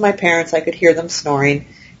knew it wasn't my parents. I could hear them snoring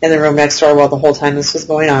in the room next door while the whole time this was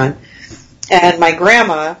going on. And my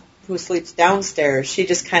grandma, who sleeps downstairs, she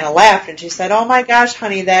just kind of laughed, and she said, "Oh my gosh,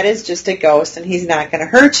 honey, that is just a ghost, and he's not going to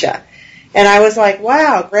hurt you." And I was like,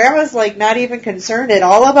 wow, Grandma's like not even concerned at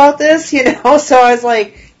all about this, So I was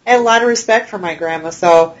like, I had a lot of respect for my grandma.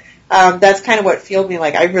 So that's kind of what fueled me.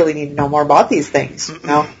 Like, I really need to know more about these things,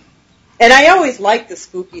 And I always liked the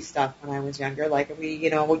spooky stuff when I was younger. Like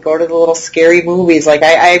we'd go to the little scary movies. Like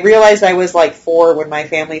I realized I was like 4 when my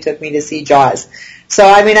family took me to see Jaws. So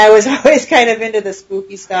I was always kind of into the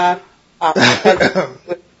spooky stuff,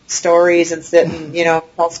 with stories and sitting,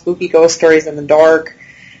 tell spooky ghost stories in the dark.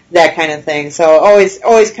 That kind of thing. So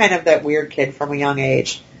always kind of that weird kid from a young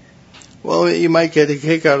age. Well, you might get a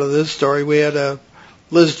kick out of this story. We had a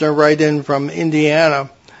listener write in from Indiana,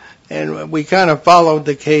 and we kind of followed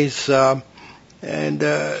the case, and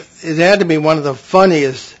it had to be one of the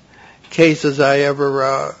funniest cases I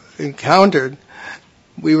ever encountered.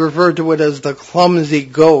 We referred to it as the clumsy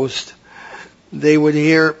ghost. They would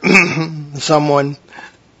hear someone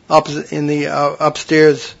up in the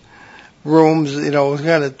upstairs rooms,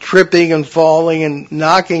 kind of tripping and falling and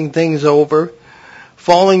knocking things over,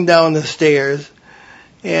 falling down the stairs.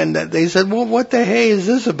 And they said, well, what the hey is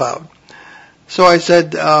this about? So I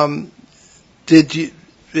said, who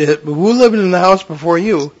lived in the house before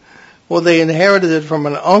you? Well, they inherited it from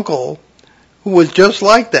an uncle who was just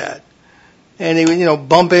like that. And he would,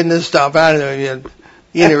 bump into stuff. I don't know,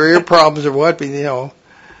 he had ear problems or what, but,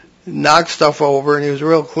 knock stuff over, and he was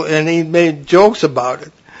and he made jokes about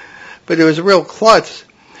it. But it was a real klutz.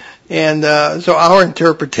 And so our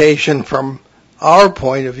interpretation from our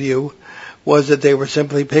point of view was that they were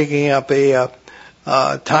simply picking up a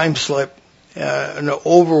time slip, an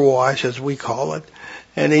overwash as we call it,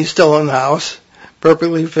 and he's still in the house,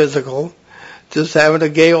 perfectly physical, just having a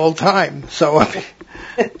gay old time. So,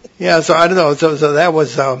 yeah, so I don't know. So that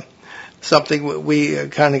was something we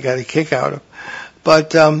kind of got a kick out of.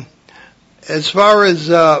 But as far as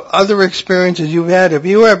other experiences you've had, have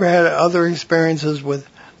you ever had other experiences with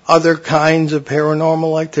other kinds of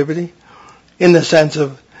paranormal activity? In the sense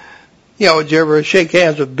of, did you ever shake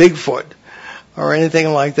hands with Bigfoot or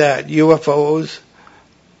anything like that? UFOs?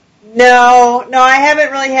 No, I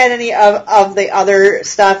haven't really had any of the other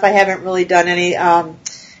stuff. I haven't really done any.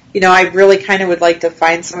 I really kind of would like to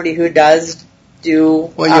find somebody who does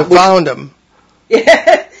do. Well, you found them.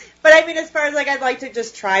 Yeah, but I mean, as far as like, I'd like to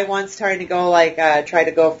just try once, try to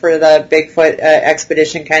go for the Bigfoot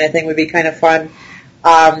expedition kind of thing would be kind of fun.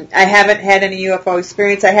 I haven't had any UFO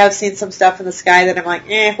experience. I have seen some stuff in the sky that I'm like,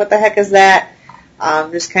 what the heck is that?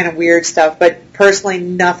 Just kind of weird stuff. But personally,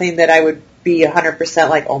 nothing that I would be 100%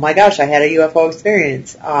 like, oh my gosh, I had a UFO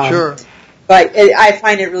experience. Sure. But I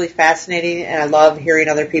find it really fascinating, and I love hearing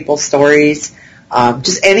other people's stories.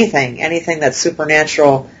 Just anything that's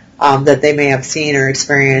supernatural that they may have seen or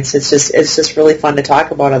experienced. It's just really fun to talk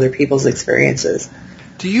about other people's experiences.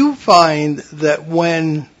 Do you find that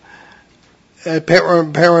when a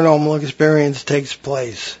paranormal experience takes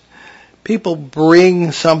place, people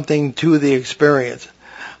bring something to the experience?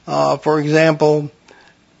 For example,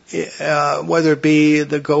 whether it be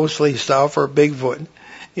the ghostly stuff or Bigfoot.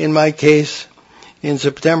 In my case, in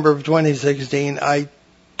September of 2016, I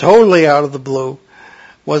totally out of the blue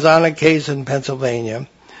was on a case in Pennsylvania,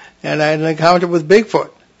 and I had an encounter with Bigfoot.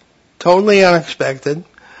 Totally unexpected,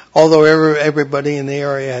 although everybody in the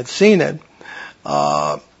area had seen it.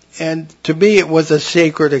 And to me, it was a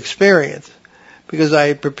sacred experience because I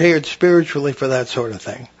had prepared spiritually for that sort of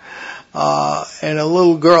thing. And a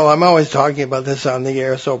little girl, I'm always talking about this on the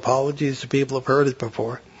air, so apologies to people who've heard it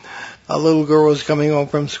before. A little girl was coming home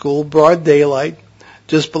from school, broad daylight,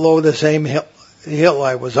 just below the same hill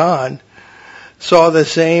I was on, saw the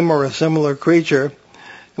same or a similar creature,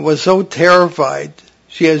 and was so terrified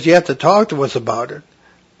she has yet to talk to us about it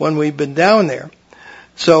when we've been down there.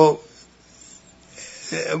 So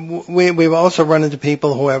we've also run into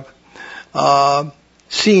people who have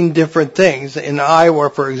seen different things. In Iowa,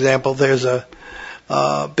 for example, there's a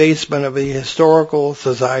basement of a historical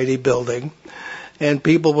society building, and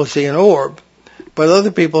people will see an orb, but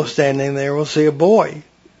other people standing there will see a boy.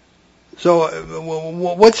 So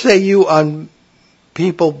what say you on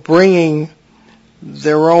people bringing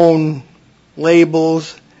their own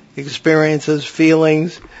labels, experiences,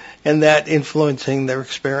 feelings, and that influencing their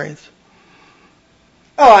experience?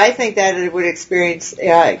 Oh, I think that it would influence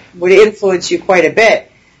you quite a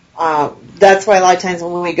bit. That's why a lot of times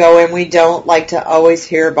when we go in, we don't like to always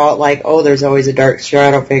hear about like, oh, there's always a dark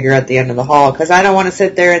shadow figure at the end of the hall, because I don't want to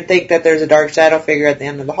sit there and think that there's a dark shadow figure at the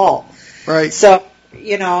end of the hall. Right. So,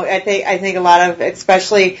 I think a lot of, I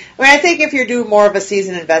think if you're doing more of a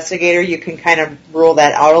seasoned investigator, you can kind of rule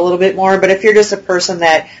that out a little bit more. But if you're just a person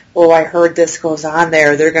that, I heard this goes on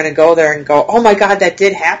there, they're going to go there and go, oh my God, that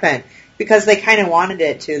did happen. Because they kind of wanted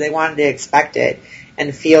it to. They wanted to expect it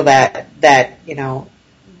and feel that,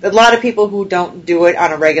 a lot of people who don't do it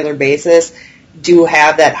on a regular basis do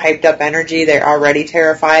have that hyped up energy. They're already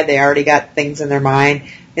terrified. They already got things in their mind.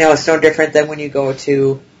 It's no different than when you go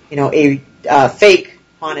to, a fake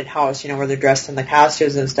haunted house, where they're dressed in the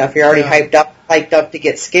costumes and stuff. You're already hyped up to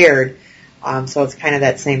get scared. So it's kind of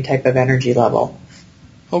that same type of energy level.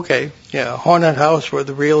 Okay. Yeah. Haunted house where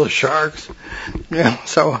the real sharks. Yeah.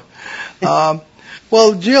 So,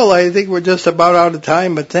 well, Jill, I think we're just about out of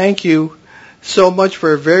time, but thank you so much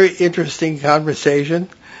for a very interesting conversation.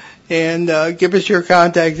 And give us your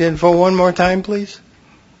contact info one more time, please.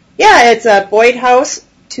 Yeah, it's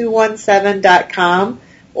BoydHouse217.com,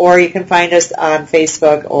 or you can find us on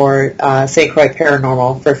Facebook or St. Croix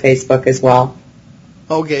Paranormal for Facebook as well.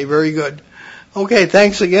 Okay, very good. Okay,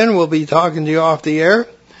 thanks again. We'll be talking to you off the air.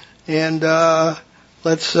 And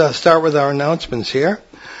let's start with our announcements here.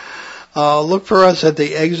 Look for us at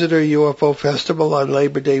the Exeter UFO Festival on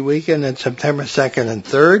Labor Day weekend on September 2nd and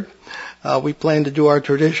 3rd. We plan to do our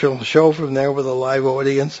traditional show from there with a live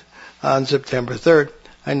audience on September 3rd.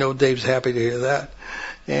 I know Dave's happy to hear that.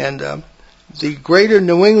 And the Greater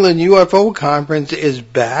New England UFO Conference is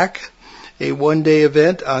back, a one-day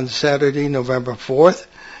event on Saturday, November 4th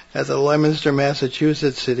at the Leominster,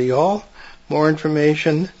 Massachusetts City Hall. More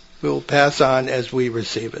information we'll pass on as we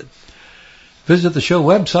receive it. Visit the show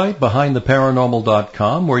website,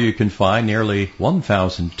 BehindTheParanormal.com, where you can find nearly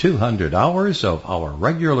 1,200 hours of our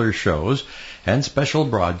regular shows and special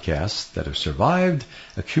broadcasts that have survived,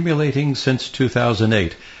 accumulating since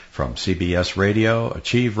 2008 from CBS Radio,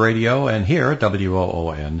 Achieve Radio, and here,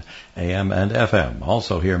 WOON, AM and FM.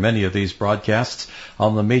 Also hear many of these broadcasts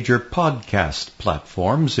on the major podcast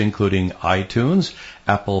platforms, including iTunes,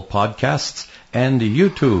 Apple Podcasts, and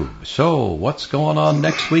YouTube. So, what's going on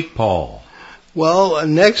next week, Paul? Well,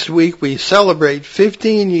 next week we celebrate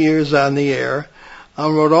 15 years on the air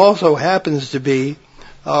on what also happens to be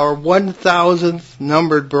our 1,000th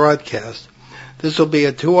numbered broadcast. This will be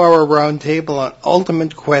a 2-hour roundtable on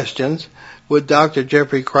ultimate questions with Dr.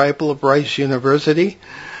 Jeffrey Kreipel of Rice University,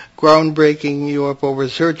 groundbreaking UFO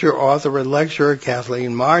researcher, author, and lecturer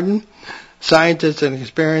Kathleen Martin, scientist and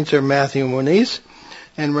experiencer Matthew Moniz,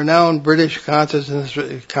 and renowned British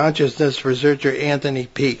consciousness researcher Anthony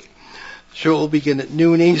Peake. The show will begin at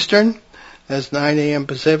noon Eastern, that's 9 a.m.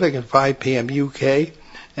 Pacific and 5 p.m. UK,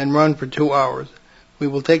 and run for 2 hours. We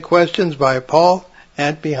will take questions by Paul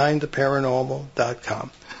at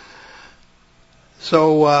BehindTheParanormal.com.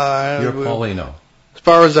 So, you're Paulino. As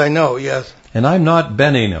far as I know, yes. And I'm not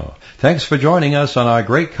Benino. Thanks for joining us on our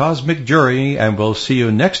great cosmic journey, and we'll see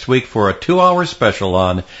you next week for a 2-hour special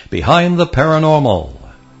on Behind the Paranormal.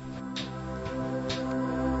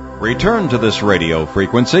 Return to this radio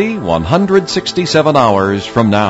frequency 167 hours from now.